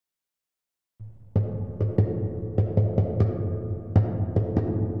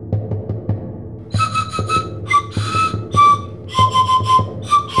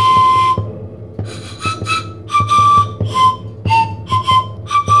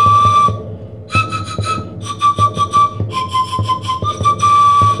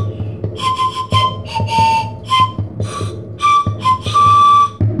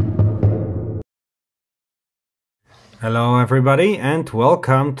Hello everybody and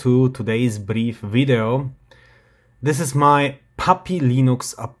welcome to today's brief video. This is my Puppy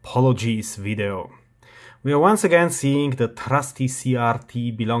Linux apologies video. We are once again seeing the trusty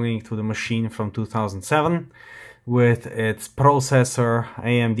CRT belonging to the machine from 2007 with its processor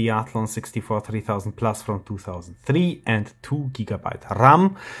AMD Athlon 64 3000 Plus from 2003 and 2 GB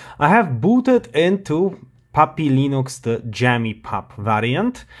RAM. I have booted into Puppy Linux, the JammyPup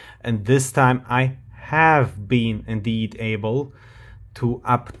variant, and this time I have been indeed able to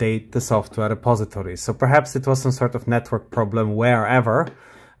update the software repository. So perhaps it was some sort of network problem wherever,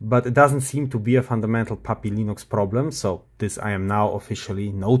 but it doesn't seem to be a fundamental Puppy Linux problem, so this I am now officially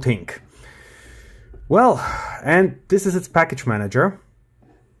noting. Well, and this is its package manager.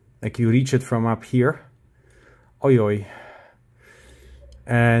 Like, you reach it from up here. Oi oi.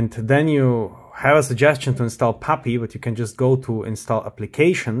 And then you have a suggestion to install Puppy, but you can just go to install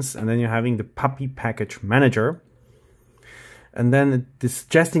applications, and then you're having the Puppy package manager. And then it is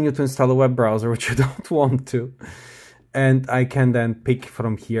suggesting you to install a web browser, which you don't want to. And I can then pick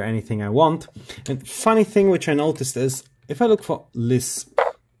from here anything I want. And funny thing which I noticed is, if I look for Lisp,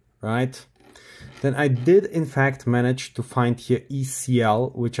 right, then I did in fact manage to find here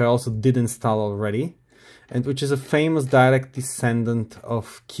ECL, which I also did install already, and which is a famous direct descendant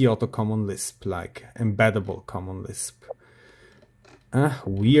of Kyoto Common Lisp, like embeddable Common Lisp.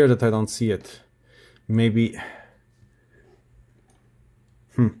 Weird that I don't see it. Maybe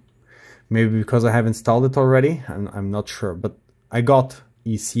because I have installed it already, and I'm not sure, but I got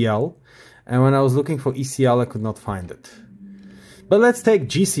ECL, and when I was looking for ECL I could not find it. But let's take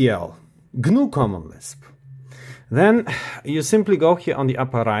GCL, GNU Common Lisp. Then you simply go here on the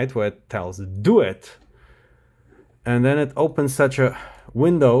upper right where it tells do it, and then it opens such a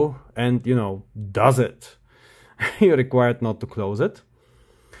window and, you know, does it. You're required not to close it.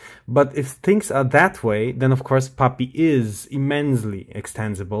 But if things are that way, then of course Puppy is immensely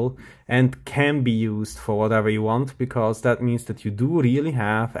extensible and can be used for whatever you want, because that means that you do really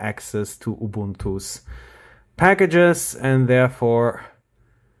have access to Ubuntu's packages, and therefore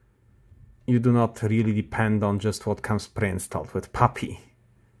you do not really depend on just what comes pre-installed with Puppy.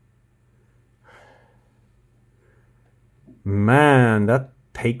 Man, that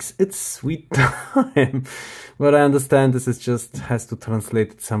takes its sweet time. But I understand this is just has to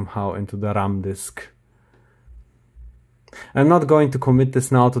translate it somehow into the RAM disk. I'm not going to commit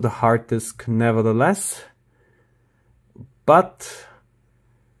this now to the hard disk nevertheless, but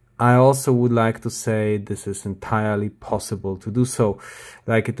I also would like to say this is entirely possible to do so.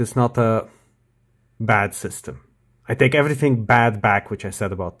 Like, it is not a bad system. I take everything bad back which I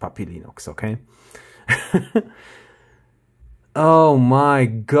said about Puppy Linux, okay? Oh my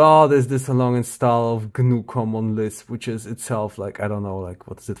god, is this a long install of GNU Common Lisp, which is itself like, I don't know, like,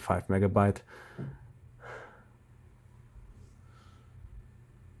 what is it, 5 MB?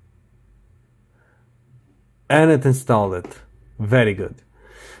 And it installed it. Very good.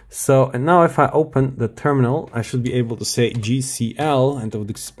 So, and now if I open the terminal, I should be able to say GCL, and I would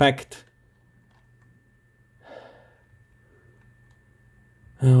expect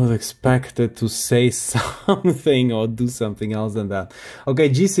it to say something or do something else than that. Okay,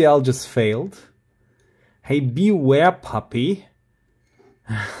 GCL just failed. Hey, beware, Puppy.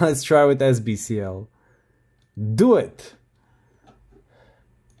 Let's try with SBCL. Do it.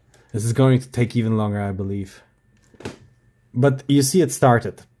 This is going to take even longer, I believe. But you see it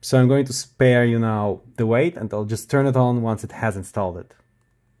started. So I'm going to spare you now the wait, and I'll just turn it on once it has installed it.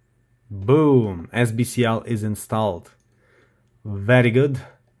 Boom! SBCL is installed. Very good.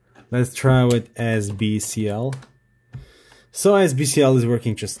 Let's try with SBCL. So SBCL is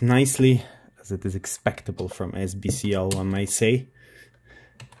working just nicely, as it is expectable from SBCL, one might say.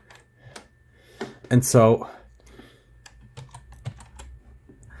 And so,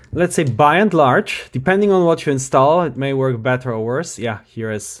 let's say by and large, depending on what you install, it may work better or worse. Yeah,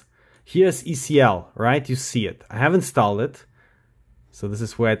 here's ECL, right? You see it. I have installed it. So this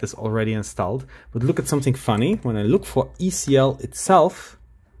is where it is already installed. But look at something funny. When I look for ECL itself,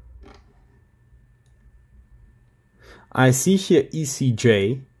 I see here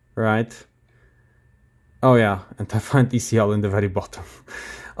ECJ, right? Oh yeah, and I find ECL in the very bottom.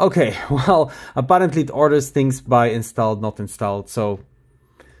 Okay, well, apparently it orders things by installed, not installed. So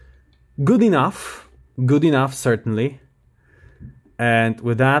good enough, certainly. And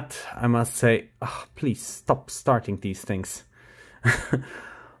with that, I must say, please stop starting these things.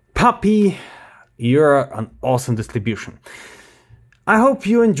 Puppy, you're an awesome distribution. I hope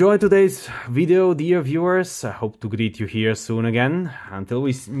you enjoyed today's video, dear viewers. I hope to greet you here soon again. Until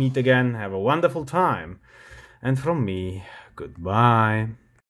we meet again, have a wonderful time. And from me, goodbye.